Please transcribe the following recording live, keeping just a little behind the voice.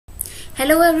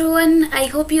Hello everyone, I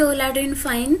hope you all are doing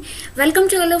fine. Welcome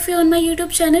to all of you on my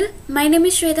YouTube channel. My name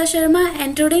is Shweta Sharma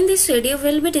and today in this video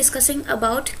we'll be discussing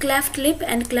about cleft lip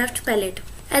and cleft palate.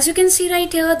 As you can see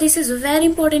right here, this is a very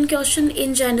important question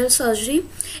in general surgery,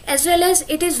 as well as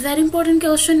it is very important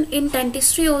question in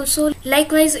dentistry also.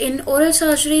 Likewise in oral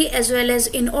surgery as well as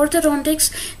in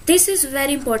orthodontics, this is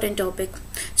very important topic.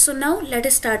 So now let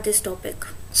us start this topic.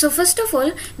 So first of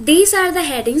all, these are the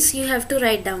headings you have to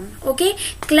write down. Okay,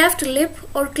 cleft lip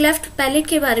or cleft palate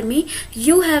के बारे में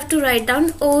you have to write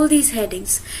down all these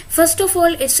headings. First of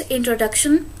all, it's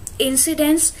introduction,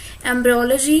 incidence,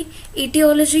 embryology,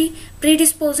 etiology,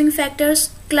 predisposing factors,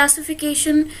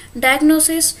 classification,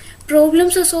 diagnosis,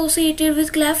 problems associated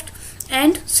with cleft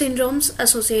and syndromes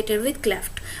associated with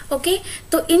cleft. Okay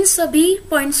तो इन सभी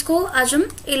points को आज हम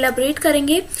elaborate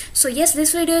करेंगे. So yes,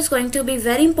 this video is going to be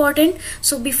very important.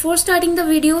 So before starting the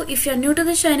video, if you are new to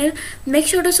the channel, make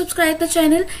sure to subscribe the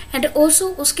channel and also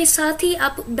उसके साथ ही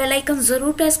आप bell icon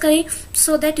जरूर press करें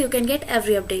so that you can get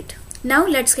every update. Now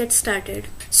let's get started.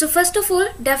 So first of all,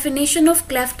 definition of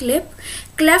cleft lip.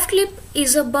 Cleft lip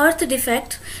is a birth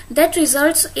defect that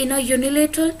results in a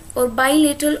unilateral or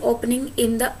bilateral opening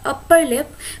in the upper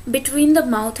lip between the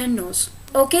mouth and nose.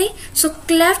 Okay, so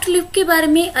cleft lip के बारे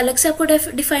में अलग से आपको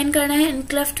define करना है and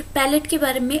cleft palate के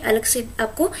बारे में अलग से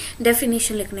आपको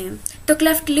डेफिनेशन लिखने हैं. तो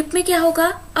क्लेफ्ट लिप में क्या होगा?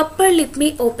 अपर लिप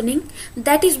में opening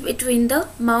that is between the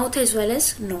mouth as well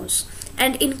as knows.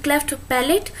 And in cleft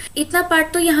palate इतना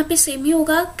पार्ट तो यहाँ पे सेम ही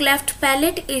होगा. Cleft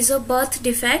palate is a birth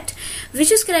defect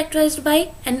which is characterised bye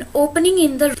an opening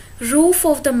in the roof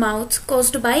of the mouth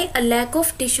caused by a lack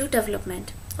of tissue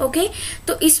development. Okay,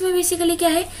 तो इसमें basically क्या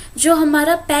है, जो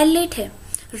हमारा पैलेट है,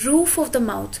 रूफ ऑफ द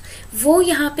माउथ, वो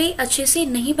यहाँ पे अच्छे से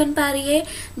नहीं बन पा रही है,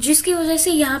 जिसकी वजह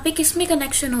से यहाँ पे किसमें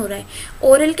कनेक्शन हो रहा है?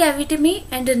 ओरल कैविटी में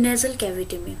एंड नेजल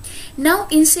कैविटी में. नाउ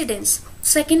इंसिडेंस,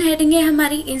 सेकेंड हेडिंग है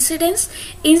हमारी इंसिडेंस.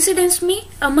 इंसिडेंस में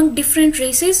अमंग डिफरेंट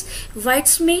रेसेस,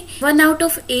 व्हाइट्स में 1 आउट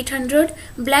ऑफ 800,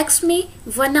 ब्लैक्स में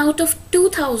 1 आउट ऑफ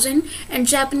 2000 एंड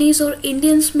जापानीज और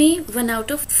इंडियंस में 1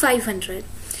 आउट ऑफ 500.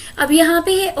 अब यहाँ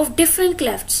पे है ऑफ डिफरेंट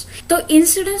क्लेफ्ट्स. तो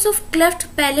incidence of cleft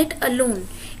palate alone,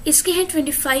 इसके हैं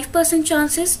 25%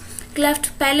 चांसेस. क्लेफ्ट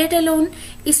पैलेट अलोन,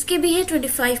 इसके भी है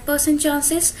 25%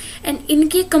 चांसेस. एंड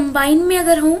इनके कंबाइन में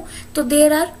अगर हो तो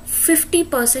there are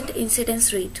 50%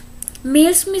 incidence rate.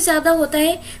 Mails में ज्यादा होता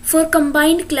है for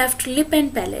combined cleft lip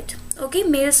and palette. Okay,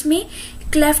 mails में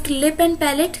cleft lip and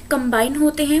palette combine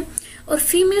होते हैं और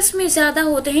फीमेल्स में ज्यादा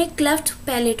होते हैं cleft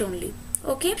palate only.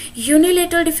 Okay,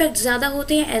 unilateral defect ज्यादा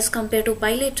होते हैं as compare to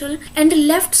bilateral and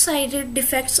left sided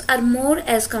defects are more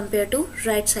as compare to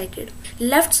right sided.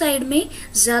 Left side में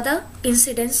ज्यादा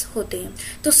इंसिडेंस होते हैं.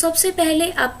 तो सबसे पहले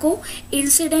आपको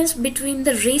इंसिडेंस बिटवीन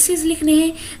द रेसेस लिखने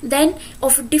हैं, देन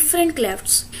ऑफ डिफरेंट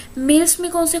क्लेफ्ट्स. मेल्स में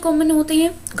कौन से कॉमन होते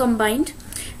हैं? कंबाइंड.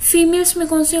 फीमेल्स में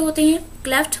कौन से होते हैं?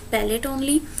 Cleft palate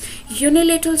only.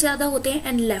 यूनिलेटरल ज्यादा होते हैं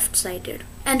and left sided.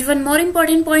 And one more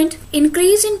important point,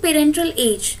 increase in parental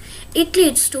as it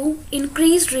leads to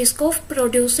increased risk of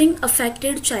producing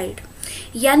affected child.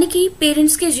 यानी कि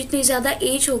पेरेंट्स के जितनी ज्यादा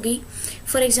एज होगी,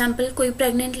 फॉर एग्जाम्पल कोई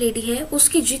प्रेग्नेंट लेडी है,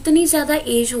 उसकी जितनी ज्यादा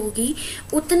एज होगी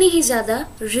उतनी ही ज्यादा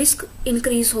रिस्क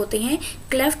इंक्रीज होते हैं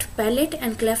cleft palate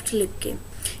and cleft lip के.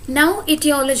 Now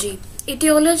etiology.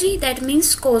 Etiology that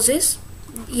means causes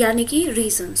यानी कि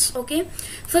reasons. Okay,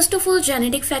 first of all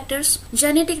genetic factors.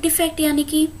 Genetic defect यानी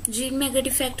कि जीन में अगर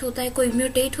डिफेक्ट होता है, कोई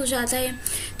म्यूटेट हो जाता है,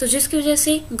 तो जिसकी वजह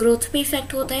से ग्रोथ पे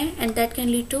इफेक्ट होता है and that can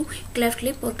lead to cleft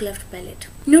lip और cleft palate.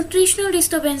 Nutritional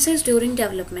disturbances during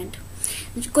development.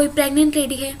 कोई प्रेग्नेंट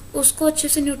लेडी है, उसको अच्छे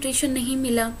से न्यूट्रिशन नहीं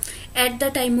मिला at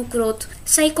the time of growth.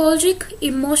 Psychologic,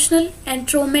 emotional and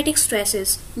traumatic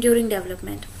stresses during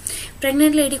development.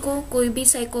 Pregnant lady को कोई भी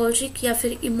साइकोलॉजिक या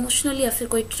फिर इमोशनल या फिर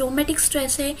कोई ट्रोमेटिक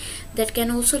स्ट्रेस है, that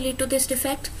can also lead to this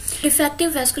defect. Defective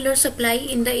vascular supply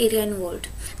in the area involved.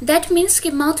 That means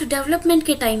कि माउथ डेवलपमेंट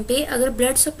के टाइम पे अगर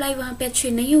ब्लड सप्लाई वहां पे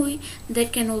अच्छी नहीं हुई,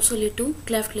 that can also lead to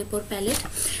cleft lip और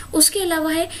पैलेट. उसके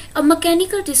अलावा है a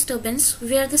mechanical disturbance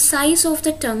where the size of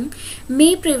the tongue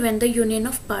may prevent the union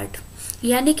of part.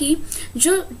 यानी कि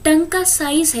जो टंग का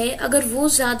साइज है अगर वो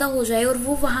ज्यादा हो जाए और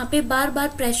वो वहां पे बार बार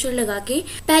प्रेशर लगा के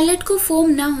पैलेट को फॉर्म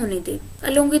ना होने दे.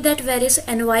 Along with that various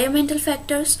environmental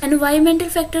factors. Environmental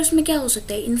factors में क्या हो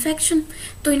सकता है? इन्फेक्शन.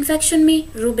 तो इन्फेक्शन में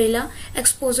rubella,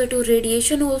 exposure to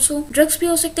radiation also. Drugs भी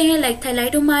हो सकते हैं लाइक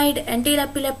थैलाइडोमाइड, एंटी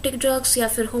एपिलेप्टिक ड्रग्स या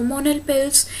फिर हार्मोनल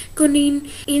पिल्स, कुनीन.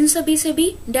 इन सभी से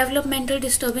भी डेवलपमेंटल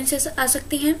डिस्टर्बेंसेस आ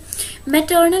सकती हैं.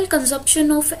 Maternal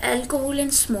consumption of alcohol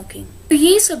and smoking. तो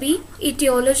ये सभी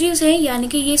इटियोलॉजीज है, यानी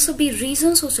कि ये सभी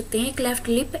रीजंस हो सकते हैं cleft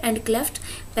lip and cleft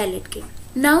palate के.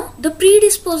 Now the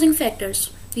प्रीडिस्पोजिंग factors.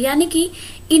 यानी कि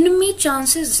इनमें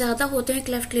चांसेस ज्यादा होते हैं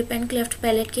cleft lip and cleft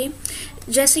palate के,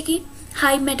 जैसे कि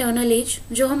हाई मैटरनल एज,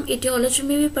 जो हम एटियोलॉजी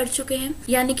में भी पढ़ चुके हैं,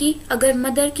 यानी कि अगर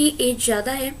मदर की एज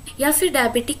ज्यादा है, या फिर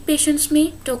डायबिटिक पेशेंट्स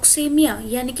में टॉक्सेमिया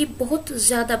यानी कि बहुत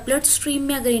ज्यादा ब्लड स्ट्रीम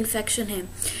में अगर इन्फेक्शन है।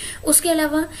 उसके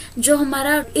अलावा जो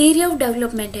हमारा एरिया ऑफ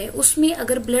डेवलपमेंट है उसमें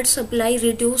अगर ब्लड सप्लाई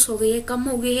रिड्यूस हो गई है, कम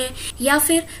हो गई है, या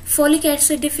फिर फॉलिक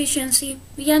एसिड डिफिशियंसी,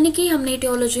 यानी कि हमने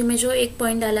एटियोलॉजी में जो एक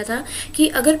पॉइंट डाला था कि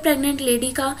अगर प्रेग्नेंट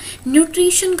लेडी का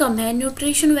न्यूट्रिशन कम है,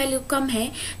 न्यूट्रिशन वैल्यू कम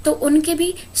है, तो उनके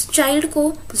भी चाइल्ड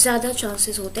को ज्यादा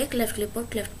चांसेस होते हैं क्लेफ्ट लिप और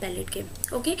क्लेफ्ट पैलेट के।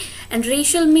 ओके, एंड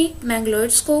रेशियल में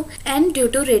मैंगलोइड्स को एंड ड्यू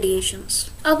टू रेडिएशंस।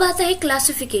 अब आता है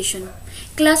क्लासिफिकेशन।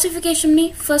 क्लासिफिकेशन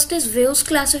में फर्स्ट इज वेव्स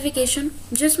क्लासिफिकेशन,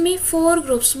 जिसमें 4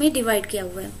 ग्रुप्स में डिवाइड किया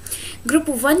हुआ है। Group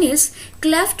 1 is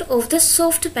cleft of the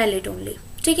soft palate only.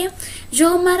 ठीक है, जो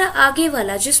हमारा आगे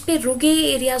वाला जिसपे रुगे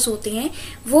एरियाज होते हैं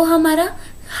वो हमारा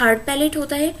हार्ड पैलेट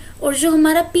होता है, और जो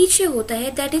हमारा पीछे होता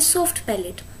है that is soft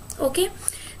palate. Okay,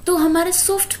 तो हमारे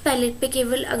सॉफ्ट पैलेट पे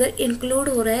केवल अगर इंक्लूड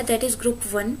हो रहा है दैट इज ग्रुप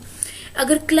 1।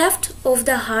 अगर cleft of the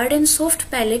hard and soft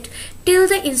palate till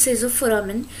the इंसिसिव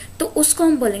foramen, तो उसको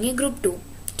हम बोलेंगे ग्रुप 2।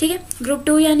 ठीक है, ग्रुप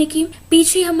 2 यानी कि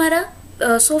पीछे हमारा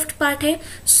सॉफ्ट पार्ट है,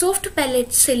 सॉफ्ट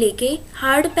पैलेट से लेके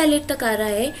हार्ड पैलेट तक आ रहा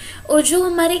है, और जो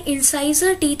हमारे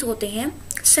इंसाइजर टीथ होते हैं,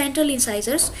 सेंट्रल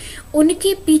इंसाइजर्स,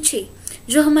 उनके पीछे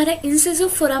जो हमारा इंसिसिव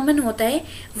फोरामेन होता है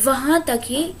वहां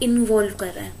तक ये इन्वॉल्व कर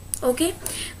रहा है। ओके,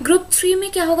 ग्रुप 3 में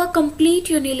क्या होगा?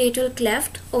 Complete unilateral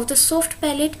cleft of the soft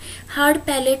palate, hard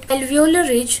palate, alveolar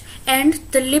ridge and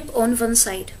the lip on one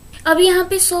side. अब यहाँ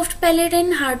पे soft palate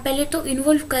and hard palate तो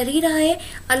इन्वॉल्व कर ही रहा है,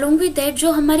 अलोंग विद दैट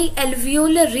जो हमारी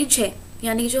एल्वियोलर रिज है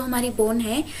यानी जो हमारी बोन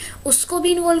है उसको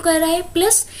भी इन्वॉल्व कर रहा है,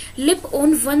 plus lip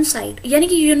on one side यानी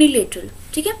कि यूनिलेटरल।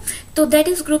 ठीक है, तो that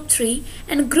is group 3।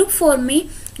 And group 4 में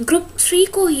ग्रुप 3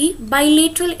 को ही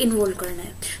बाइलेटरल इन्वॉल्व करना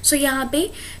है। सो यहाँ पे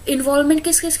इन्वॉल्वमेंट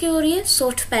किस किस की हो रही है?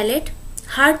 Soft palate,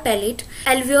 hard palate,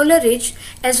 alveolar ridge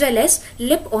as well as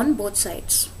lip on both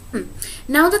sides.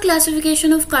 Now the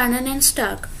classification of कार्नन and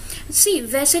Stark. सी,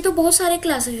 वैसे तो बहुत सारे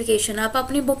क्लासिफिकेशन आप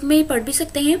अपनी बुक में पढ़ भी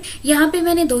सकते हैं। यहाँ पे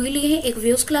मैंने 2 ही लिए हैं, एक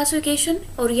व्यूज क्लासिफिकेशन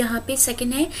और यहाँ पे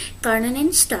सेकंड है कार्नन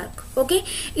एंड स्टार्क। ओके,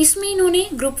 इसमें इन्होंने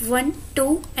ग्रुप 1,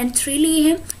 2 एंड 3 लिए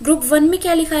हैं। ग्रुप 1 में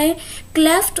क्या लिखा है?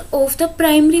 Cleft of the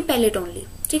primary palate only.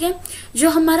 ठीक है, जो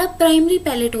हमारा प्राइमरी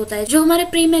पैलेट होता है जो हमारे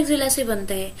प्री मैक्सिला से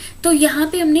बनता है, तो यहाँ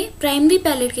पे हमने प्राइमरी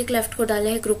पैलेट के क्लेफ्ट को डाला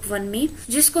है ग्रुप 1 में,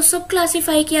 जिसको सब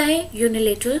क्लासिफाई किया है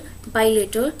यूनिलेटरल,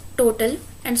 बाइलेटरल, टोटल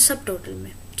एंड सब टोटल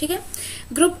में। ठीक है,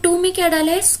 ग्रुप 2 में क्या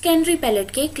डाला है? सेकेंडरी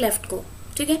पैलेट के क्लेफ्ट को।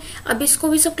 ठीक है, अब इसको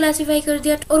भी सब क्लासिफाई कर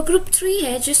दिया। और ग्रुप 3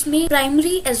 है जिसमें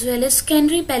primary as well as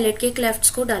secondary palate के क्लेफ्ट्स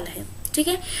को डाला है। ठीक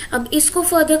है, अब इसको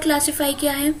फर्दर क्लासिफाई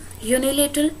किया है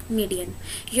यूनिलेटरल, मीडियन।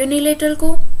 यूनिलेटरल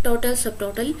को टोटल, सब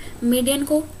टोटल, मीडियन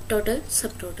को टोटल,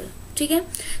 सब टोटल। ठीक है,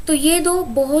 तो ये 2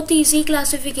 बहुत इजी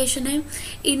क्लासिफिकेशन है,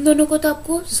 इन दोनों को तो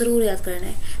आपको जरूर याद करना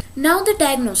है। Now the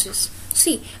diagnosis.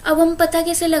 सी, अब हम पता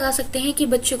कैसे लगा सकते हैं कि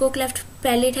बच्चे को क्लेफ्ट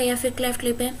पैलेट है या फिर क्लेफ्ट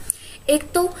लिप है? एक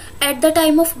तो at the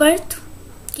time of birth,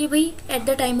 कि भाई at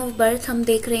the time of birth हम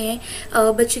देख रहे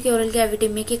हैं बच्चे के ओरल कैविटी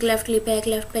में कि क्लेफ्ट लिप है,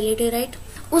 क्लेफ्ट पैलेट है, राइट।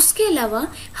 उसके अलावा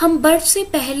हम बर्थ से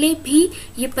पहले भी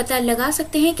ये पता लगा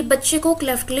सकते हैं कि बच्चे को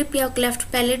क्लेफ्ट लिप या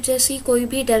क्लेफ्ट पैलेट जैसी कोई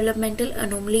भी डेवलपमेंटल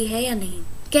अनोमली है या नहीं।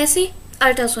 कैसे?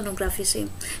 अल्ट्रासोनोग्राफी से।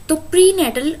 तो प्री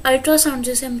नेटल अल्ट्रासाउंड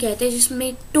जैसे हम कहते हैं,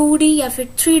 जिसमें 2D या फिर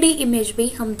 3D इमेज भी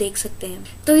हम देख सकते हैं,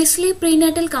 तो इसलिए प्री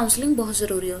नेटल काउंसलिंग बहुत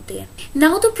जरूरी होती है।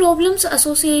 Now the problems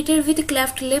associated with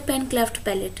cleft lip and cleft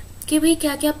palate, कि भाई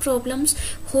क्या क्या प्रॉब्लम्स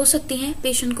हो सकती हैं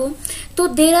पेशेंट को? तो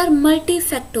there are multi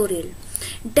factorial.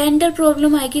 Dental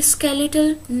problem आएगी,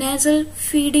 skeletal, nasal,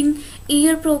 feeding,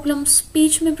 year problem,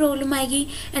 speech में प्रॉब्लम आएगी,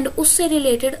 एंड उससे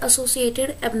रिलेटेड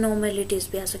एसोसिएटेड एबनॉर्मेलिटीज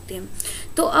भी आ सकती हैं।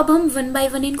 तो अब हम 1 बाय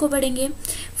 1 इनको पढ़ेंगे।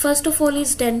 First of all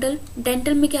is dental.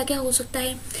 Dental में क्या क्या हो सकता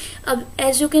है? अब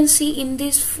as you can see in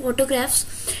this photographs,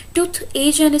 tooth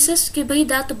agenesis, कि भाई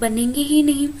दांत बनेंगे ही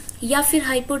नहीं, या फिर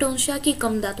हाइपोडोंशिया की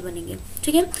कम दांत बनेंगे।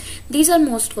 ठीक है, दीज आर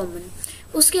मोस्ट कॉमन।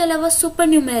 उसके अलावा सुपर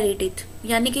न्यूमेरी टीथ,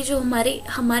 यानी कि जो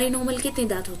हमारे नॉर्मल कितने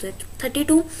दांत होते हैं?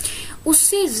 32,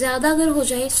 उससे ज्यादा अगर हो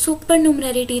जाए सुपर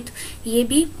न्यूमेरी टीथ, ये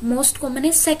भी मोस्ट कॉमन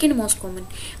है। सेकंड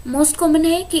मोस्ट कॉमन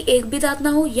है कि एक भी दांत ना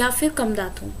हो या फिर कम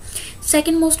दांत हो।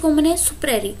 सेकंड मोस्ट कॉमन है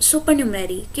सुपर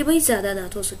न्यूमेरी, कि भाई ज्यादा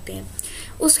दांत हो सकते हैं।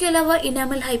 उसके अलावा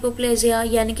इनेमल हाइपोप्लेजिया,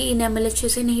 यानी कि इनेमल अच्छे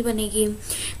से नहीं बनेगी।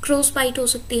 क्रॉस बाइट हो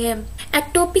सकती है।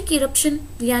 एक्टोपिक इरप्शन,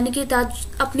 यानी कि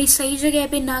दांत अपनी सही जगह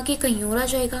पे ना कि कहीं और आ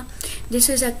जाएगा। दिस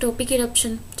इज एक्टोपिक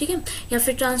इरप्शन, ठीक है, या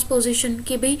फिर ट्रांसपोजिशन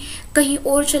कि भाई कहीं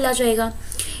और चला जाएगा,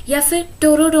 या फिर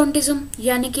टोरोडोंटिज्म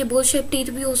यानी कि बोल शेप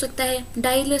टीथ भी हो सकता है,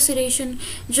 डाइलेसरेशन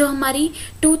जो हमारी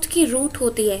टूथ की रूट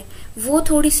होती है वो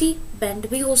थोड़ी सी बेंड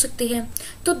भी हो सकती है।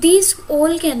 तो these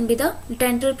all can be the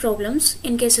dental problems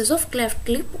in cases of cleft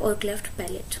lip और cleft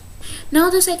palate. Now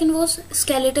the second was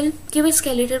skeletal, कि भाई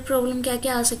स्केलेटल प्रॉब्लम क्या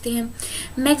क्या आ सकती है।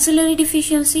 मैक्सिलरी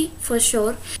डिफिशियंसी फॉर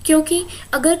श्योर, क्योंकि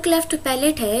अगर क्लेफ्ट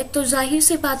पैलेट है तो जाहिर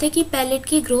सी बात है कि पैलेट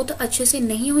की ग्रोथ अच्छे से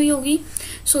नहीं हुई होगी,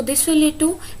 so this will lead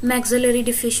to maxillary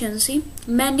deficiency.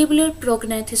 Mandibular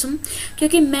प्रोग्नेथिज्म,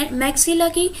 क्योंकि मैक्सिला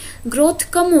की ग्रोथ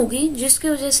कम होगी जिसकी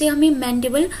वजह से हमें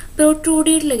मैंडिबल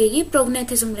प्रोट्रूडेड लगेगी,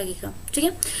 प्रोग्नेथिज्म लगेगा, ठीक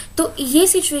है। तो ये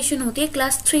सिचुएशन होती है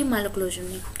क्लास 3 मालोक्लूजन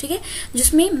में, ठीक है,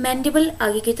 जिसमें मैंडिबल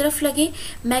आगे की तरफ लगे,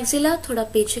 मैक्सिला थोड़ा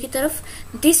पीछे की तरफ।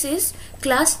 This is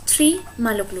class 3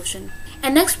 मालोक्लूजन।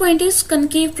 And next point is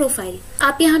concave profile.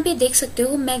 आप यहाँ पे देख सकते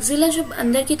हो मैक्सिला जब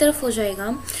अंदर की तरफ हो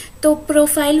जाएगा तो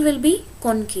प्रोफाइल विल बी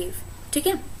कॉनकेव, ठीक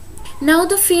है। Now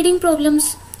the feeding problems,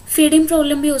 feeding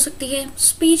problem भी हो सकती है,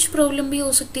 स्पीच प्रॉब्लम भी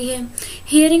हो सकती है,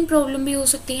 हियरिंग प्रॉब्लम भी हो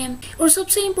सकती है, और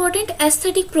सबसे इंपॉर्टेंट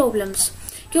एस्थेटिक प्रॉब्लम्स,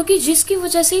 क्योंकि जिसकी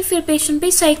वजह से फिर पेशेंट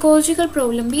पे साइकोलॉजिकल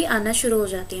प्रॉब्लम भी आना शुरू हो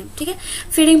जाती है, ठीक है।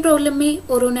 फीडिंग प्रॉब्लम में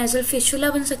ओरोनेजल फिस्टुला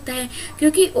बन सकता है,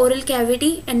 क्योंकि oral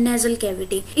cavity and nasal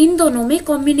cavity in दोनों में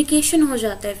कम्युनिकेशन हो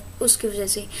जाता है उसकी वजह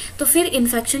से, तो फिर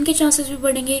इन्फेक्शन के चांसेस भी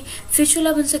बढ़ेंगे,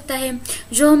 फिस्टुला बन सकता है।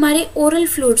 जो हमारे ओरल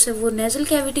फ्लूइड्स है वो नेजल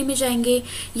कैविटी में जाएंगे,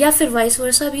 या फिर वाइस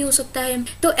वर्सा भी हो सकता है।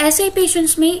 तो ऐसे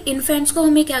पेशेंट्स में इन्फेंट्स को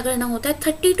हमें क्या करना होता है,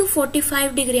 30 to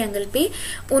 45 डिग्री एंगल पे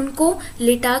उनको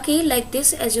लिटा के like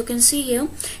this as you can see here,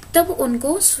 तब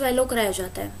उनको स्वेलो कराया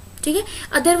जाता है, ठीक है।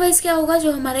 अदरवाइज क्या होगा,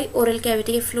 जो हमारे ओरल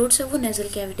कैविटी के फ्लूइड्स है वो नेजल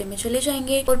कैविटी में चले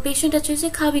जाएंगे और पेशेंट अच्छे से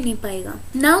खा भी नहीं पाएगा।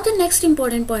 Now the next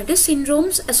important point is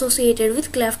syndromes associated with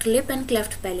cleft lip and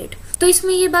cleft palate. तो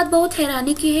इसमें ये बात बहुत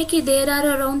हैरानी की है कि there are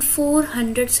around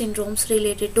 400 syndromes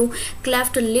related to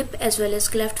cleft lip as well as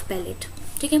cleft palate,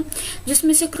 ठीक है,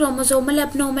 जिसमें से क्रोमोसोमल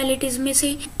एब्नॉर्मेलिटीज में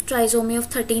से trisomy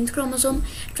of 13th chromosome,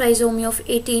 trisomy of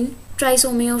 18,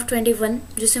 trisomy of 21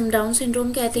 जिसे हम डाउन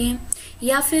सिंड्रोम कहते हैं,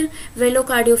 या फिर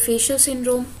वेलोकार्डियोफेशियल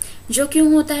सिंड्रोम जो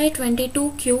क्यों होता है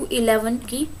 22q11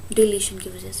 की डिलीशन की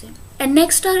वजह से। And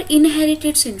next are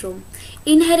inherited syndrome.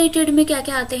 Inherited में क्या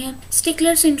क्या आते हैं,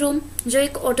 स्टिकलर सिंड्रोम जो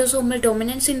एक ऑटोसोमल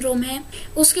डोमिनेंट सिंड्रोम है,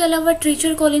 उसके अलावा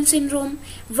ट्रीचर कॉलिन सिंड्रोम,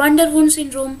 वंडरवुंड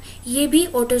सिंड्रोम, ये भी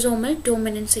ऑटोसोमल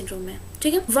डोमिनेंट सिंड्रोम है,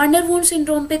 ठीक है। वंडरवुंड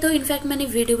सिंड्रोम पे तो इनफैक्ट मैंने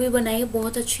वीडियो भी बनाई है,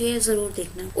 बहुत अच्छी है, जरूर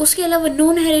देखना। उसके अलावा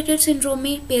नॉन हेरिटेड सिंड्रोम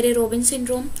में पेरे रोबिन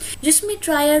सिंड्रोम, जिसमें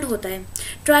ट्रायड होता है।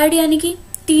 ट्रायड यानी कि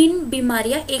 3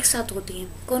 बीमारियां एक साथ होती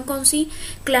हैं। कौन कौन सी,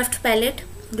 क्लेफ्ट पैलेट,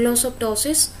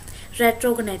 ग्लोसोप्टोसिस,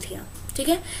 रेट्रोगनेथिया, ठीक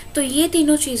है। तो ये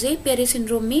तीनों चीजें पेरे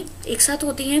सिंड्रोम में एक साथ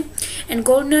होती हैं। And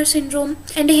Goldener syndrome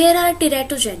and hair are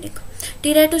teratogenic.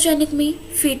 Teratogenic में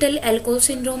fetal alcohol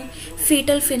syndrome,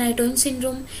 fetal फिनाइटोइन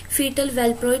syndrome, fetal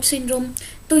वेल्प्रोइड syndrome.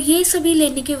 तो ये सभी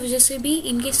लेने की वजह से भी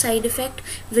इनके side effect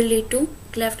will lead to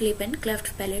cleft lip and cleft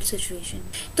palate situation.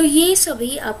 तो ये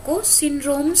सभी आपको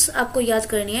सिंड्रोम्स आपको याद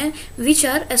करनी है which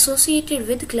are associated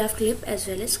with cleft lip as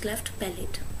well as cleft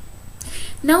palate.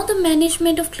 Now the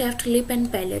management of cleft lip and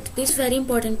palette, this very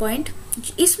important point.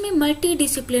 इसमें multi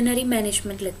disciplinary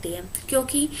management लगती है,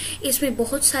 क्योंकि इसमें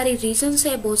बहुत सारे रीजंस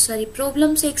है, बहुत सारी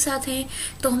प्रॉब्लम्स एक साथ हैं,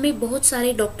 तो हमें बहुत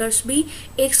सारे डॉक्टर्स भी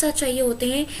एक साथ चाहिए होते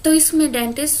हैं। तो इसमें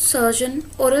डेंटिस्ट, सर्जन,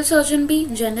 ओरल सर्जन भी,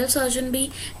 जनरल सर्जन भी,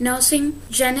 nursing,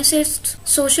 geneticist,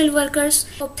 social workers,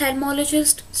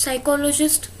 ophthalmologist,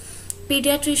 psychologist,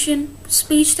 paediatrician,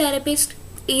 speech therapist,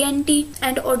 ENT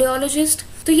and audiologist.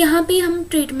 तो यहाँ पे हम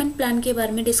ट्रीटमेंट प्लान के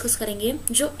बारे में डिस्कस करेंगे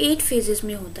जो 8 फेजेस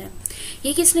में होता है।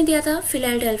 ये किसने दिया था,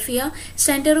 Philadelphia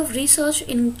centre of research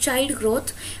in child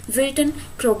growth, Wilton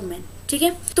क्रोगमैन, ठीक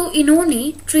है। तो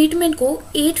इन्होंने ट्रीटमेंट को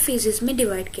 8 फेजेस में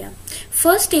डिवाइड किया।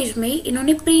 फर्स्ट स्टेज में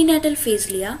इन्होंने प्रीनेटल फेज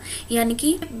लिया, यानी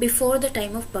कि before the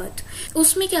time of birth.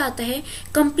 उसमें क्या आता है,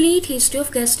 complete history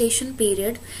of gestation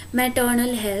period,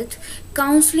 maternal health,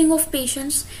 counselling of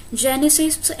patients,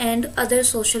 जेनेसिस्ट्स and other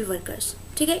social workers,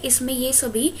 ठीक है। इसमें ये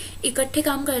सभी इकट्ठे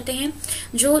काम करते हैं।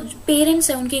 जो पेरेंट्स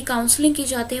हैं उनकी काउंसलिंग की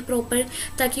जाती है प्रॉपर,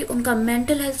 ताकि उनका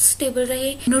मेंटल हेल्थ स्टेबल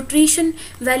रहे, न्यूट्रिशन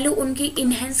वैल्यू उनकी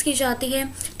इनहेंस की जाती है,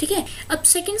 ठीक है। अब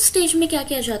सेकंड स्टेज में क्या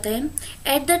किया जाता है,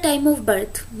 at the time of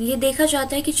birth ये देखा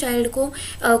जाता है कि चाइल्ड को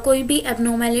कोई भी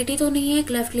एबनॉर्मेलिटी तो नहीं है,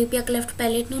 क्लेफ्ट लिप या क्लेफ्ट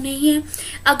पैलेट तो नहीं है।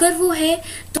 अगर वो है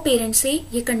तो पेरेंट्स से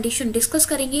ये कंडीशन डिस्कस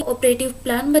करेंगे, ऑपरेटिव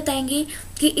प्लान बताएंगे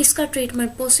कि इसका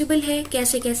ट्रीटमेंट पॉसिबल है,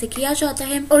 कैसे कैसे किया जाता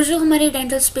है। और जो हमारे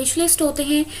डेंटल स्पेशलिस्ट होते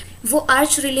हैं वो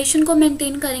आर्च रिलेशन को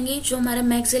मेंटेन करेंगे, जो हमारा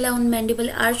मैक्सिला और मैंडिबल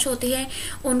आर्च होती है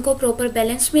उनको प्रॉपर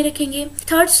बैलेंस में रखेंगे।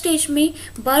 थर्ड स्टेज में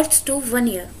बर्थ टू 1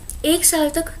 ईयर, 1 साल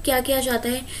तक क्या किया जाता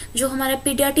है, जो हमारा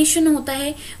पीडियाट्रिशियन होता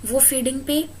है वो फीडिंग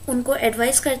पे उनको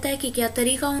एडवाइस करता है कि क्या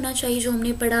तरीका होना चाहिए, जो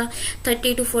हमने पढ़ा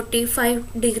 30 to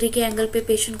 45 डिग्री के एंगल पे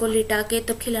पेशेंट को लिटा के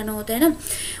तब खिलाना होता है ना।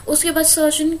 उसके बाद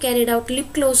surgeon carried out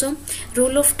lip closure,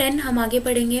 rule of 10 हम आगे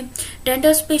पढ़ेंगे।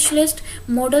 डेंटल स्पेशलिस्ट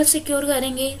मॉडल सिक्योर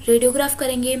करेंगे, रेडियोग्राफ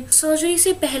करेंगे। सर्जरी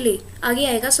से पहले आगे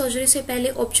आएगा, सर्जरी से पहले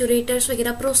ऑब्चुरेटर्स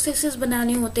वगैरह प्रोस्थेसिस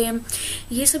बनाने होते हैं,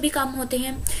 ये सभी काम होते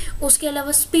हैं। उसके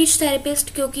अलावा स्पीच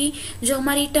थेरेपिस्ट, क्योंकि जो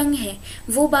हमारी टंग है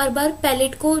वो बार बार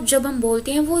पैलेट को जब हम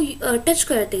बोलते हैं वो टच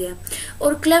करती है,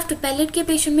 और क्लेफ्ट पैलेट के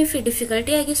पेशेंट में फिर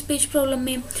डिफिकल्टी आएगी स्पीच प्रॉब्लम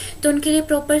में, तो उनके लिए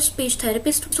प्रॉपर स्पीच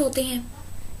थेरेपिस्ट होते हैं।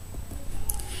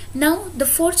 Now the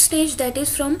fourth stage that is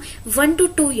from 1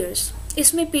 to 2 years,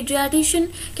 इसमें पीडियाट्रिशियन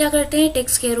क्या करते हैं,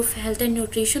 takes care of health and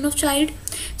nutrition of child.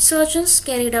 Surgeons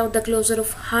carried out the closure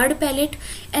of hard palate,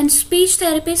 and speech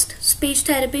therapist speech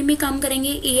therapy में काम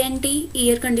करेंगे, ENT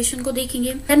year condition को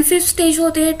देखेंगे। Then 5th stage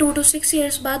होते हैं 2 to 6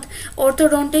 years बाद,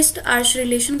 ऑर्थोडोंटिस्ट आर्च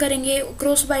रिलेशन करेंगे,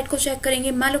 cross bite को चेक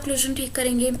करेंगे, मालोक्लूजन ठीक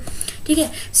करेंगे, ठीक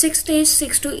है। 6th स्टेज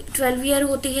 6 to 12 year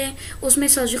होती है, उसमें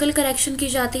सर्जिकल करेक्शन की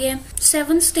जाती है।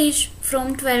 7th stage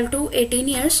from 12 to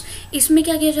 18 years, इसमें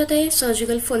क्या किया जाता है,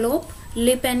 surgical follow up,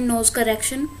 lip and knows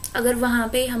correction, अगर वहां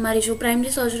पे हमारी जो प्राइमरी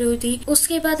सर्जरी हुई थी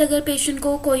उसके बाद अगर पेशेंट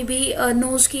को कोई भी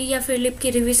नोज की या फिर लिप की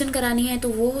रिवीजन करानी है तो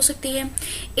वो हो सकती है।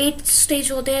 8th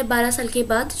स्टेज होते हैं 12 साल के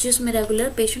बाद, जिसमें रेगुलर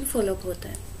पेशेंट फॉलोअप होता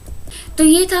है। तो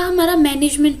ये था हमारा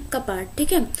मैनेजमेंट का पार्ट,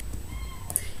 ठीक है।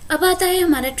 अब आता है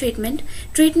हमारा ट्रीटमेंट।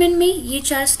 ट्रीटमेंट में ये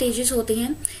 4 स्टेजेस होते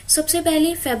हैं। सबसे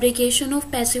पहले फैब्रिकेशन ऑफ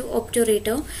पैसिव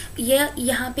ऑब्चुरेटर, ये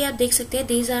यहाँ पे आप देख सकते हैं,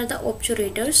 दीज आर द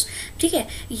ऑब्चुरेटर्स, ठीक है।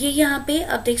 ये यहाँ पे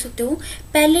आप देख सकते हो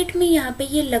पैलेट में यहाँ पे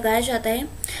ये लगाया जाता है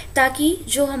ताकि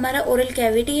जो हमारा ओरल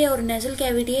कैविटी है और नेजल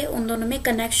कैविटी है उन दोनों में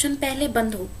कनेक्शन पहले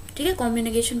बंद हो, ठीक है,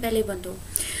 कम्युनिकेशन पहले बंद हो।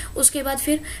 उसके बाद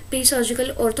फिर प्री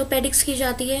सर्जिकल ऑर्थोपेडिक्स की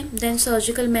जाती है, then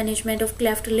surgical management of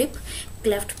cleft lip,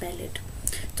 cleft palate.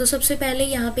 तो सबसे पहले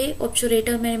यहाँ पे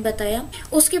ऑब्चुरेटर मैंने बताया।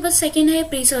 उसके बाद सेकेंड है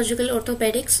प्री सर्जिकल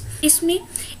ऑर्थोपेडिक्स, इसमें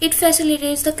it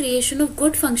facilitates the creation of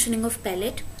good functioning of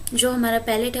palette, जो हमारा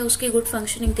पैलेट है उसकी गुड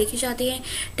फंक्शनिंग देखी जाती है।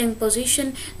 टंग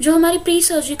पोजीशन, जो हमारी प्री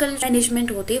सर्जिकल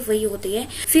मैनेजमेंट होती है वही होती है।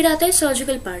 फिर आता है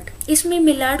सर्जिकल पार्ट, इसमें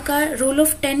मिलार्ड का रूल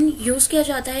ऑफ 10 यूज किया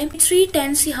जाता है। 3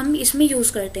 10 हम इसमें यूज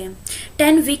करते हैं।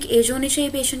 10 वीक एज होनी चाहिए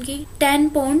पेशेंट की, 10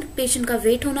 पाउंड पेशेंट का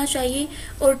वेट होना चाहिए,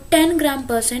 और 10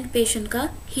 ग्राम% पेशेंट का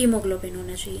हीमोग्लोबिन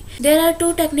होना चाहिए। देयर आर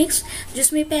 2 टेक्निक्स,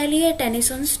 जिसमें पहली है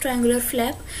टेनिसंस ट्रायंगुलर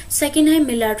फ्लैप, सेकेंड है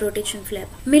Maillard rotation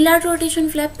flap. Maillard rotation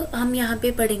flap हम यहाँ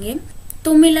पे पढ़ेंगे।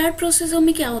 तो मिलार्ड प्रोसीजर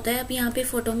में क्या होता है, आप यहाँ पे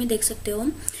फोटो में देख सकते हो,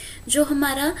 जो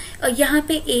हमारा यहाँ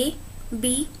पे A,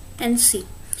 B एंड C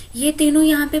ये तीनों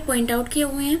यहाँ पे पॉइंट आउट किए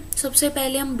हुए हैं। सबसे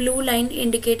पहले हम ब्लू लाइन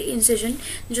इंडिकेट इंसिजन,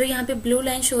 जो यहाँ पे ब्लू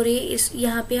लाइन शो रही है, इस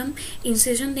यहाँ पे हम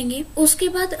इंसिजन देंगे। उसके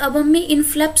बाद अब हमें इन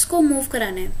फ्लैप्स को मूव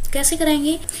कराना है। कैसे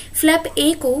कराएंगे, फ्लैप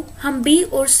A को हम B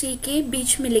और C के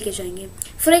बीच में लेके जाएंगे।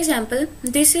 For example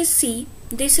this is C,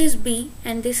 this is B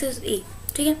and this is A,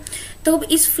 ठीक है। तो अब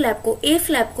इस फ्लैप को, A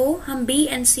फ्लैप को हम B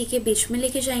एंड C के बीच में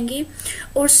लेके जाएंगे,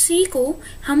 और C को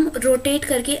हम रोटेट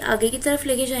करके आगे की तरफ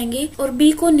लेके जाएंगे और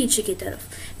B को नीचे की तरफ,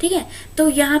 ठीक है। तो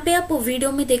यहाँ पे आप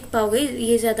वीडियो में देख पाओगे,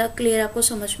 ये ज्यादा क्लियर आपको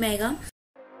समझ में आएगा।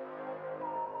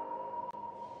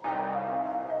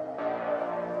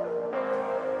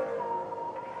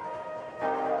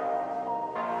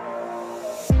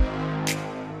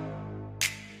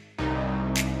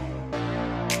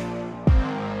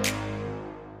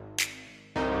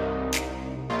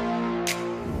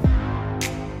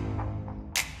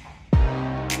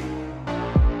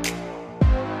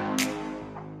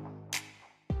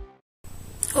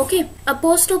 ओके, अब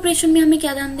पोस्ट ऑपरेशन में हमें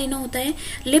क्या ध्यान देना होता है,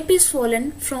 lip is swollen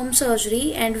from surgery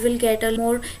and will get a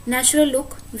more natural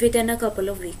look with in a couple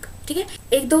of week, ठीक है।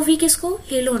 1-2 वीक इसको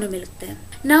हील होने में लगता है।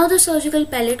 Now the surgical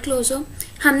palette closure,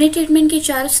 हमने ट्रीटमेंट के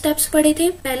 4 स्टेप्स पढ़े थे।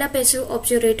 पहला पैसिव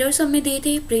ऑब्चुरेटर्स हमने दिए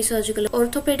थे, प्री सर्जिकल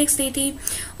ऑर्थोपेडिक्स दी थी,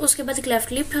 उसके बाद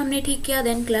क्लेफ्ट लिप हमने ठीक किया,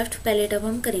 देन क्लेफ्ट पैलेट अब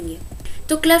हम करेंगे।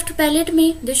 तो क्लेफ्ट पैलेट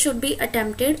में this should be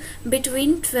attempted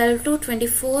between 12 to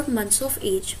 24 months of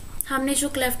as. हमने जो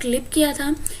क्लेफ्ट लिप किया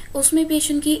था उसमें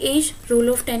पेशेंट की एज रूल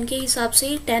ऑफ 10 के हिसाब से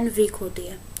 10 वीक होती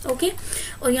है, ओके।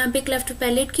 और यहाँ पे क्लेफ्ट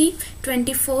पैलेट की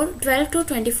 12 to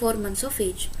 24 months of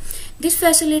as. This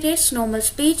facilitates normal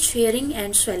speech, hearing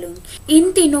and swelling.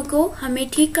 इन तीनों को हमें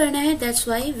ठीक करना है, that's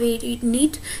why we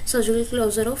need surgical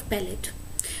closure of palette.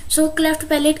 So cleft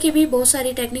palate की भी बहुत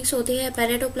सारी टेक्निक्स होती है,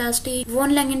 पैलेटोप्लास्टी,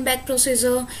 von लैंगेनबैक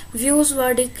procedure, views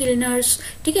verdict cleaners,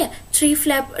 ठीक है, 3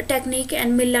 flap technique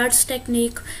and मिलार्ड्स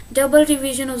technique, double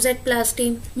revision of Z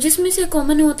प्लास्टी, जिसमें से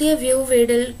कॉमन होती है व्यू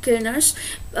वेडल क्लीनर्स।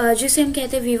 जिसे हम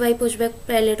कहते हैं वीवाई पुशबैक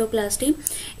पैलेटोप्लास्टी।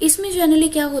 इसमें जनरली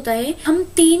क्या होता है, हम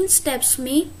 3 स्टेप्स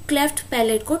में क्लेफ्ट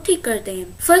पैलेट को ठीक करते हैं।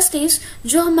 फर्स्ट इज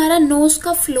जो हमारा नोज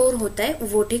का फ्लोर होता है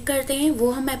वो ठीक करते हैं,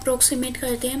 वो हम अप्रोक्सीमेट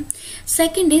करते हैं।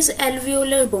 सेकंड इज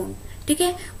एल्वियोलर बोन, ठीक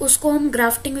है, उसको हम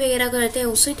ग्राफ्टिंग वगैरह करते हैं,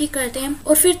 उससे ठीक करते हैं।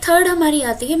 और फिर थर्ड हमारी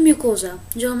आती है म्यूकोजा,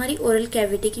 जो हमारी ओरल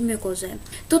कैविटी की म्यूकोजा है।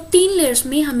 तो 3 लेयर्स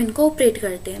में हम इनको ऑपरेट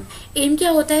करते हैं। एम क्या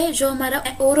होता है, जो हमारा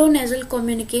ओरोनेजल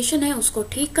कम्युनिकेशन है उसको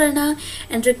ठीक करना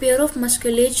and repair of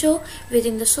musculature with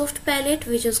in the soft palate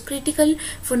which is critical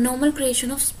for normal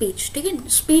creation of speech. ठीक है,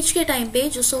 स्पीच के टाइम पे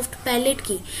जो सॉफ्ट पैलेट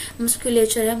की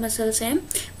मस्कुलेचर है, मसल्स हैं,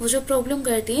 वो जो प्रॉब्लम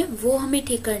करती है वो हमें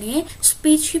ठीक करनी है,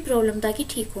 स्पीच की प्रॉब्लम ताकि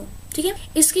ठीक हो। ठीक है,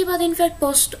 इसके बाद इनफैक्ट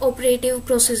पोस्ट ऑपरेटिव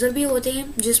प्रोसीजर भी होते हैं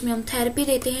जिसमें हम थेरेपी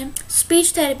देते हैं,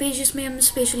 स्पीच थेरेपी जिसमें हम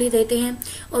स्पेशली देते हैं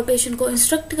और पेशेंट को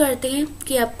इंस्ट्रक्ट करते हैं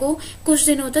कि आपको कुछ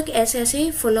दिनों तक ऐसे ऐसे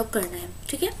फॉलो करना है।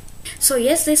 ठीक है, so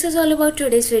yes, this is all about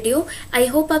today's video. I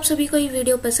hope आप सभी को ये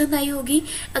वीडियो पसंद आई होगी।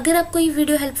 अगर आपको ये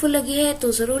वीडियो हेल्पफुल लगी है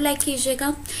तो जरूर लाइक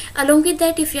कीजिएगा। Along with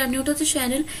that, if you are new to the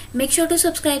channel, make sure to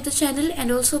subscribe the channel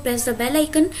and also press the bell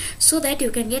icon so that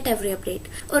you can get every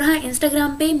update. और हाँ,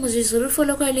 Instagram पे मुझे जरूर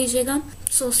follow कर लीजिएगा।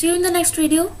 So see you in the next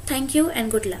video. Thank you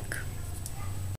and good luck.